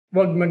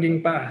Huwag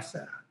maging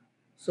paasa.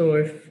 So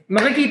if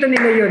makikita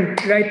nila yun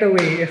right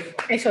away if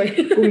sorry.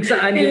 kung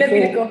saan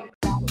yung ko.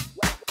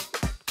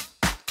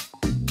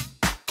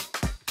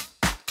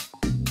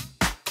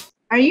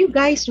 Are you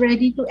guys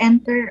ready to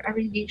enter a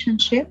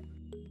relationship?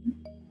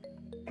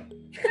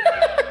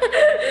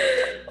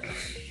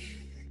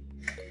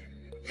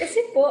 Kasi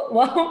po,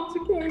 wow.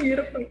 Siguro ang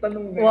hirap ng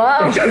tanong.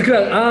 Wow.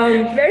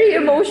 Very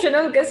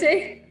emotional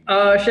kasi.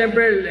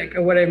 Syempre, like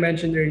what I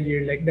mentioned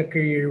earlier, like the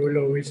career will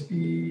always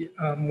be,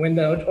 when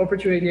the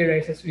opportunity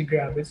arises, we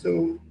grab it.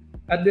 So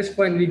at this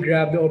point, we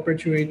grab the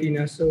opportunity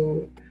na.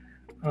 So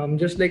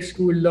just like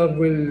school, love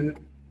will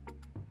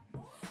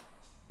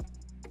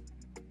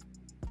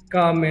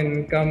come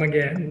and come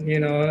again.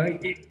 You know,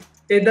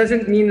 it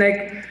doesn't mean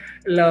like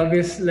love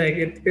is like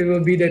it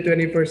will be there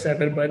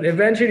 24/7, but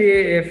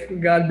eventually if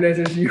God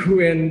blesses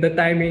you and the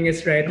timing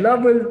is right,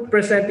 love will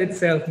present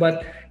itself.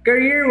 But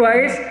career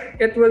wise,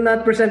 it will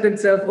not present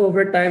itself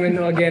over time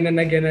and again and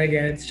again and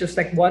again. It's just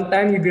like one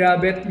time you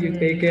grab it, you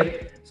take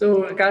it.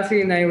 So Cassy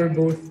and I were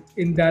both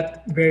in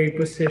that very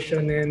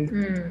position, and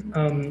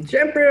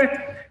syempre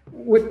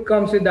what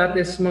comes with that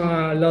is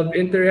mga love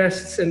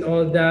interests and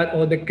all that,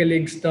 all the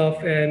kilig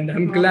stuff, and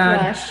I'm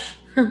glad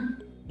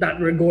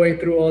that we're going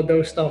through all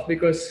those stuff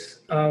because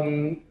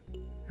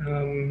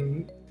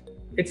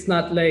it's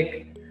not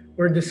like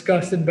we're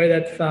disgusted by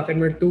that fact and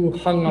we're too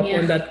hung up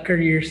on that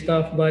career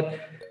stuff. But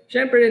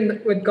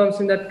syempre, when it comes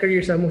in that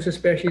career, most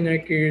especially in our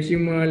careers,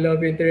 yung mga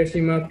love interest,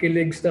 yung mga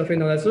kilig stuff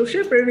and all that. So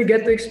syempre, we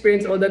get to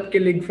experience all that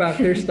kilig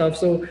factor stuff.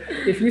 So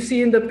if you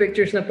see in the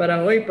pictures na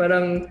parang, oy,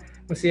 parang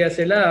masaya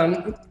sila,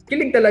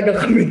 kilig talaga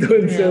kami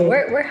doon. Yeah, so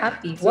we're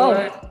happy. So,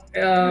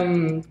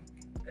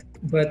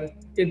 but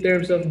in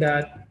terms of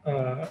that,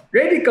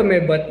 ready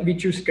kami but we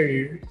choose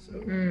career.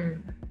 So.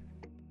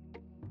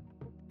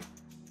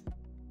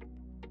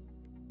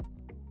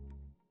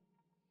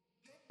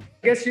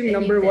 I guess yung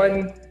number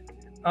one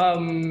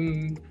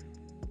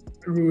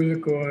rule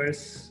ko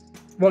is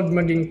wag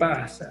maging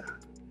paasa.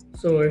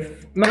 So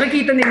if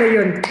makikita nila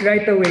yun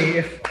right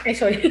away if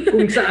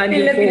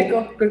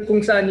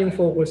kung saan yung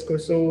focus ko.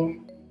 So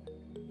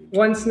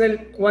once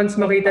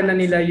makita na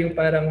nila yung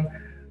parang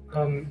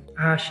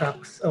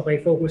shucks,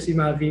 okay, focus si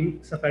Mavy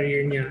sa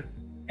career niya.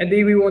 And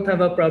then we won't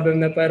have a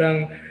problem na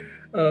parang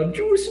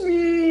choose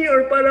me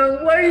or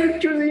parang why are you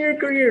choosing your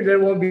career?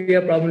 There won't be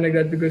a problem like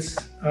that because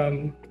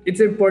it's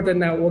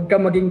important na huwag ka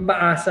maging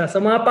paasa. Sa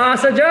mga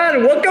paasa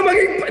dyan, huwag ka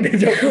maging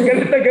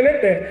galit na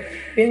galit eh.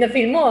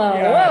 Feel mo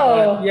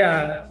wow.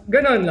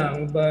 Ganon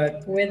lang.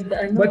 But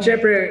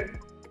syempre,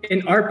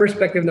 in our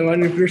perspective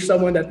naman, if you're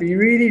someone that we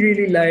really,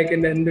 really like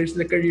and then there's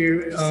the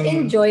career... just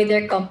enjoy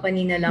their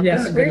company na lang.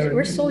 Because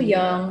we're so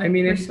young. I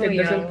mean, it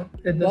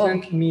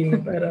doesn't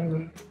mean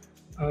parang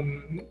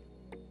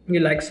you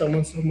like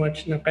someone so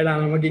much na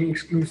kailangan maging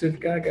exclusive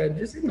ka agad.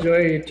 Just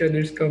enjoy each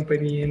other's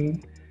company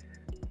and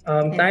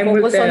time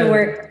will tell. On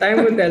work.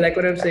 Time will tell. Like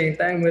what I'm saying,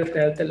 time will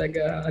tell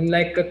talaga.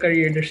 Unlike a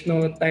career, there's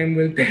no time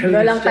will tell.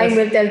 Walang time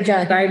will tell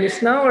dyan. Time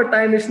is now or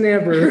time is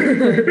never.